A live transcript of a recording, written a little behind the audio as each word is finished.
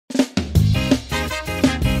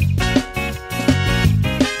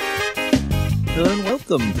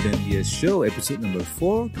Welcome to the MBS Show, episode number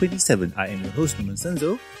 427. I am your host,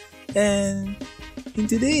 Sanzo, and in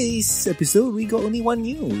today's episode, we got only one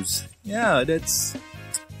news. Yeah, that's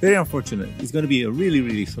very unfortunate. It's going to be a really,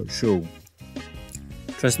 really short show.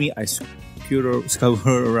 Trust me, I scour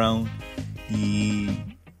around the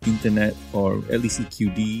internet, or at least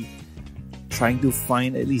EQD, trying to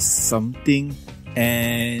find at least something.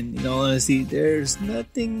 And in all honesty, there's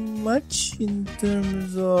nothing much in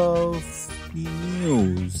terms of the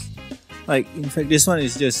news. Like, in fact, this one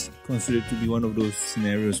is just considered to be one of those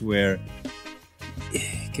scenarios where,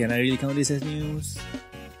 can I really count this as news?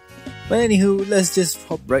 But anywho, let's just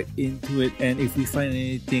hop right into it, and if we find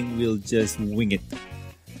anything, we'll just wing it.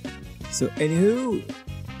 So anywho,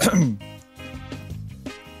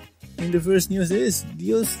 in the first news is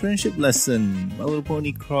Dio's friendship lesson,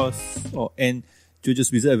 Mandopony and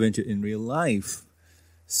JoJo's Bizarre Adventure in real life.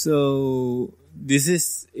 So this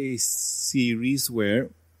is a series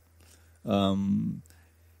where Dio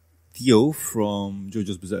from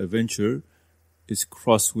JoJo's Bizarre Adventure is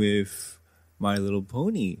crossed with My Little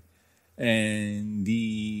Pony, and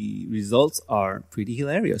the results are pretty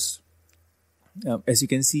hilarious. As you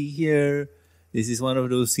can see here, this is one of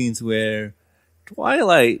those scenes where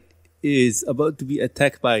Twilight is about to be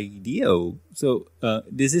attacked by Dio. So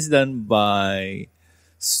this is done by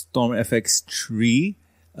StormFX3.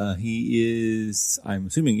 He is, I'm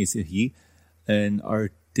assuming it's a he, an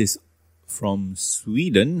artist from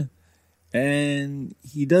Sweden, and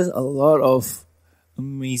he does a lot of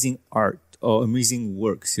amazing art or amazing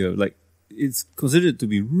works here. Like, it's considered to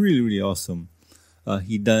be really, really awesome.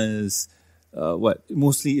 He does what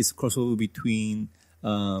mostly is crossover between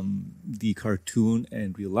the cartoon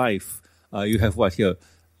and real life. You have what here?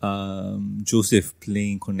 Joseph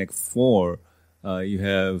playing Connect 4. You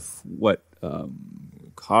have what?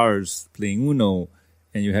 Cars playing Uno.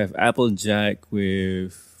 And you have Applejack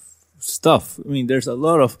with stuff. I mean, there's a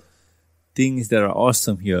lot of things that are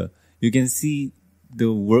awesome here. You can see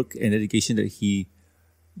the work and dedication that he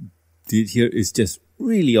did here is just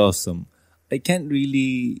really awesome. I can't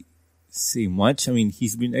really say much. I mean,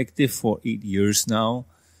 he's been active for 8 years now,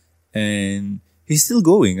 and he's still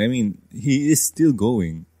going. I mean, he is still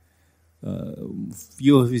going.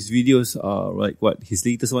 Few of his videos are like what? His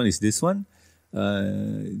latest one is this one,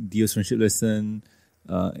 Dio's friendship lesson.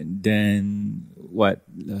 And then what?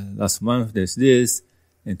 Last month there's this,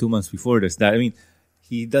 and 2 months before there's that. I mean,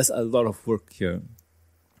 he does a lot of work here.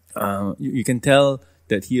 You can tell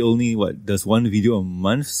that he only does one video a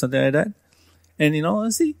month, something like that. And in all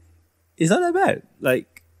honesty, it's not that bad.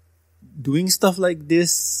 Like, doing stuff like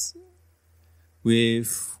this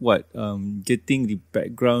with getting the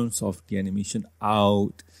backgrounds of the animation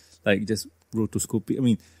out, like just rotoscoping. I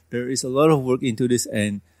mean, there is a lot of work into this,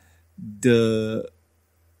 and the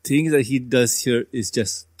things that he does here is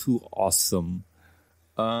just too awesome.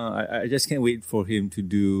 I just can't wait for him to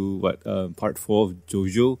do part 4 of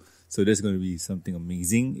JoJo. So there's going to be something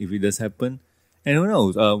amazing if it does happen. And who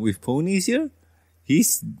knows, with ponies here,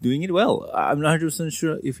 he's doing it well. I'm not 100%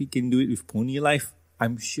 sure if he can do it with Pony Life.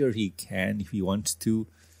 I'm sure he can if he wants to.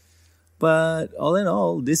 But all in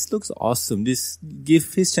all, this looks awesome.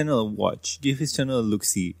 Give his channel a watch. Give his channel a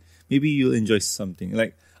look-see. Maybe you'll enjoy something.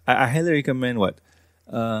 Like, I highly recommend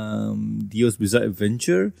Dio's Bizarre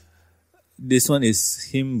Adventure. This one is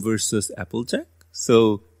him versus Applejack.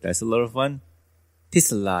 So that's a lot of fun.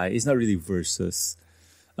 It's a lie. It's not really versus.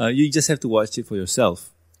 You just have to watch it for yourself.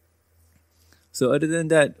 So other than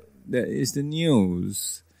that, that is the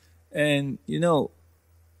news. And,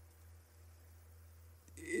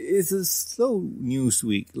 it's a slow news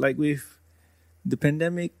week. Like, with the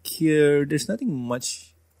pandemic here, there's nothing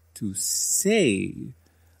much to say.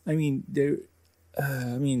 I mean,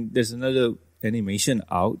 there's another animation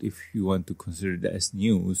out, if you want to consider that as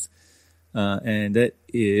news. And that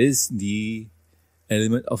is the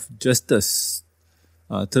Element of Justice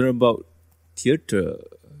Turnabout Theater.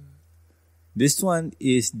 This one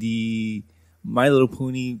is the My Little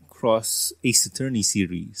Pony Cross Ace Attorney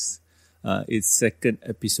series. Its second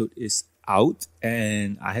episode is out,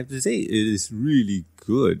 and I have to say, it is really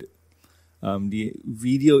good. The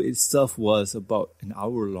video itself was about an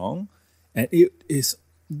hour long, and it is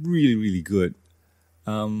really, really good.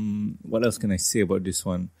 What else can I say about this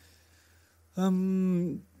one?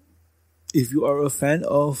 If you are a fan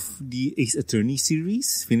of the Ace Attorney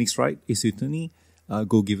series, Phoenix Wright Ace Attorney,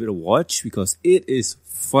 go give it a watch because it is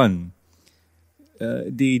fun.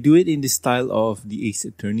 They do it in the style of the Ace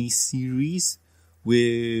Attorney series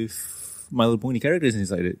with My Little Pony characters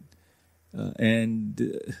inside it. And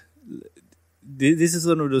this is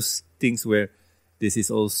one of those things where this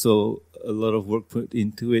is also a lot of work put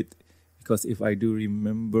into it. because if I do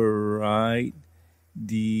remember right,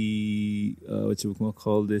 the what you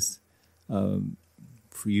call this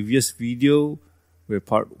previous video where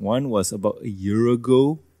part 1 was about a year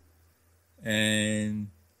ago, and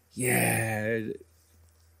yeah,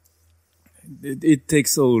 it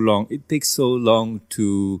takes so long. It takes so long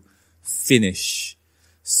to finish.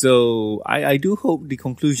 So I do hope the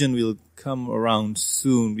conclusion will come around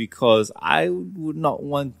soon, because I would not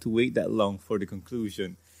want to wait that long for the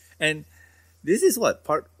conclusion. And this is what,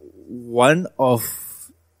 part 1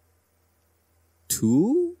 of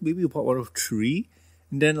 2? Maybe part 1 of 3?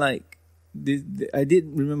 And then like, I did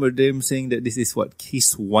remember them saying that this is what,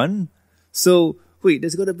 case 1? So, wait,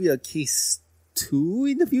 there's gonna be a case 2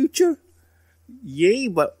 in the future? Yay,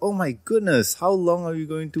 but oh my goodness, how long are you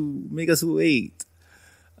going to make us wait?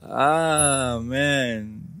 Ah,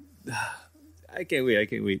 man. I can't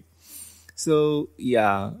wait. So,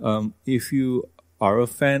 yeah, if you are a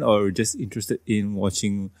fan or just interested in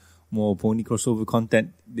watching more pony crossover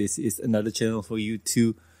content, this is another channel for you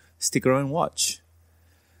to stick around and watch.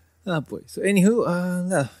 Ah, boy. So,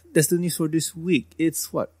 anywho, that's the news for this week.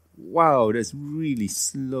 It's what? Wow, that's really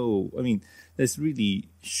slow. I mean, that's really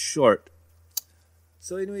short.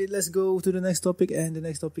 So anyway, let's go to the next topic, and the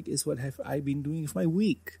next topic is what have I been doing with my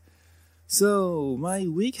week. So my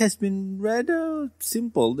week has been rather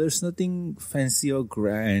simple. There's nothing fancy or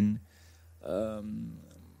grand.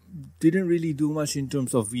 Didn't really do much in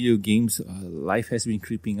terms of video games. Life has been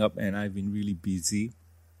creeping up, and I've been really busy.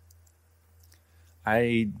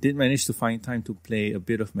 I did manage to find time to play a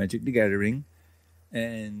bit of Magic the Gathering,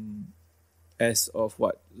 and as of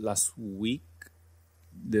last week,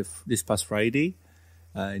 this past Friday,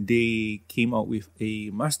 they came out with a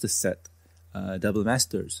master set, Double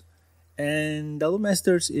Masters. And Double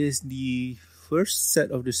Masters is the first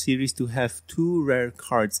set of the series to have 2 rare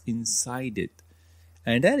cards inside it.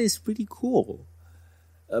 And that is pretty cool.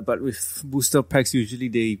 But with booster packs, usually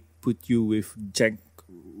they put you with jank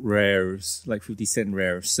rares, like 50-cent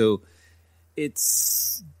rares. So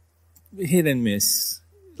it's hit and miss,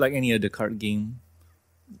 like any other card game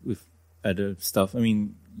with other stuff. I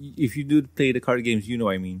mean, if you do play the card games, you know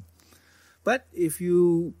what I mean. But if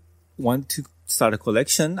you want to start a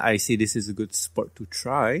collection, I say this is a good sport to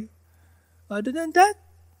try. Other than that,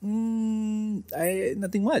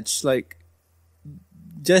 nothing much. Like,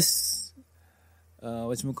 just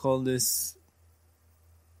whatchamacallit,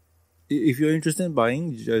 if you're interested in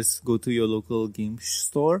buying, just go to your local game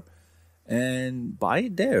store and buy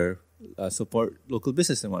it there. Support local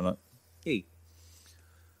business and whatnot. Hey.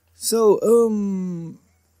 So,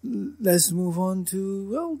 let's move on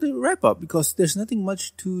to, the wrap-up, because there's nothing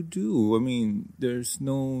much to do. I mean, there's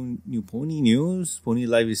no new pony news. Pony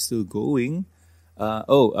Live is still going.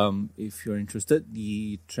 If you're interested,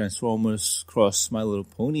 the Transformers Cross My Little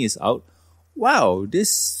Pony is out. Wow,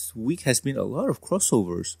 this week has been a lot of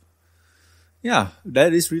crossovers. Yeah,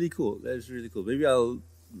 that is really cool. Maybe I'll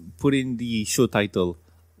put in the show title,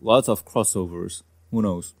 Lots of Crossovers. Who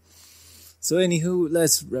knows? So anywho,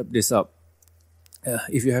 let's wrap this up.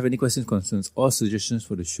 If you have any questions, concerns, or suggestions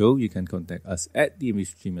for the show, you can contact us at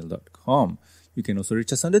thembsgmail.com. You can also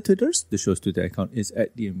reach us on the Twitters. The show's Twitter account is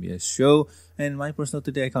at the MBS Show, and my personal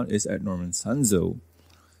Twitter account is at Norman Sanzo.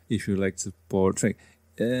 If you like to support,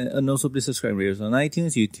 and also please subscribe and rate us on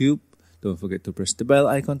iTunes, YouTube. Don't forget to press the bell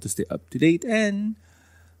icon to stay up to date, and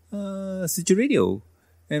Stitcher Radio.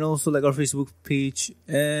 And also like our Facebook page.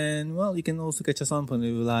 And, you can also catch us on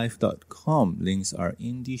ponylife.com. Links are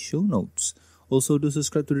in the show notes. Also, do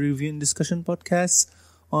subscribe to the Review and Discussion podcasts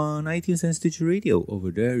on iTunes and Stitcher Radio.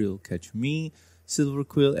 Over there, you'll catch me, Silver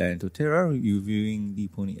Quill, and Totera reviewing the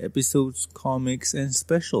pony episodes, comics, and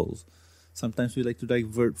specials. Sometimes we like to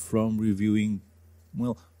divert from reviewing,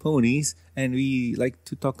 ponies, and we like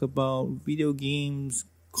to talk about video games,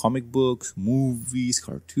 comic books, movies,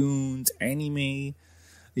 cartoons, anime.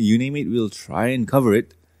 You name it, we'll try and cover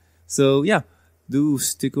it. So, do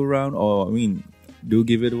stick around, do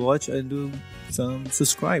give it a watch, and do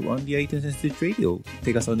subscribe on the iTunes and Stitch Radio.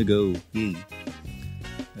 Take us on the go. Yay.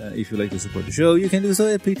 If you'd like to support the show, you can do so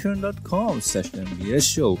at patreon.com/MBS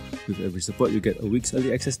Show. With every support, you get a week's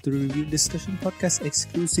early access to the review, discussion, podcast,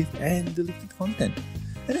 exclusive, and deleted content.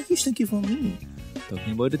 And a huge thank you from me.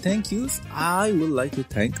 Talking about the thank yous, I would like to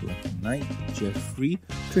thank Lucky Knight, Jeffrey,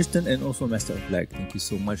 Tristan, and also Master of Black. Thank you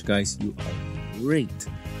so much, guys. You are great.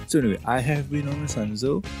 So anyway, I have been on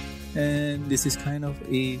Sanzo, and this is kind of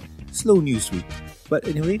a slow news week. But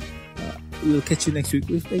anyway, we'll catch you next week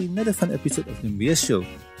with another fun episode of the MBS Show.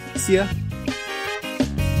 See ya!